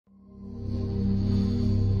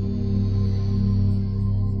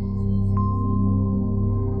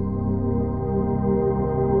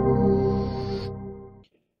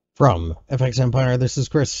From FXEmpire, this is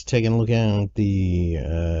Chris taking a look at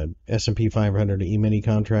the S&P 500 E-mini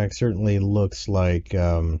contract. Certainly looks like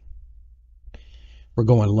we're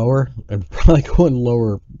going lower, and probably going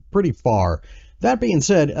lower pretty far. That being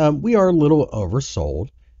said, we are a little oversold,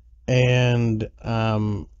 and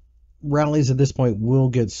rallies at this point will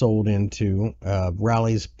get sold into.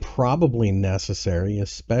 Rallies probably necessary,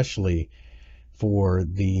 especially for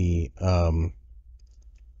the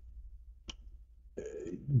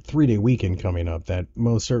 3-day weekend coming up. That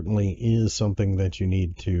most certainly is something that you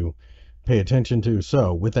need to pay attention to.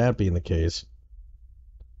 So with that being the case,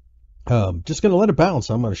 just going to let it bounce.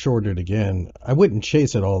 I'm going to short it again. I wouldn't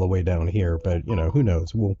chase it all the way down here, but who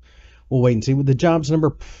knows? We'll wait and see. With the jobs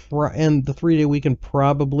number and the 3-day weekend,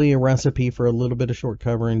 probably a recipe for a little bit of short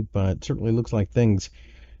covering, but certainly looks like things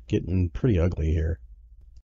getting pretty ugly here.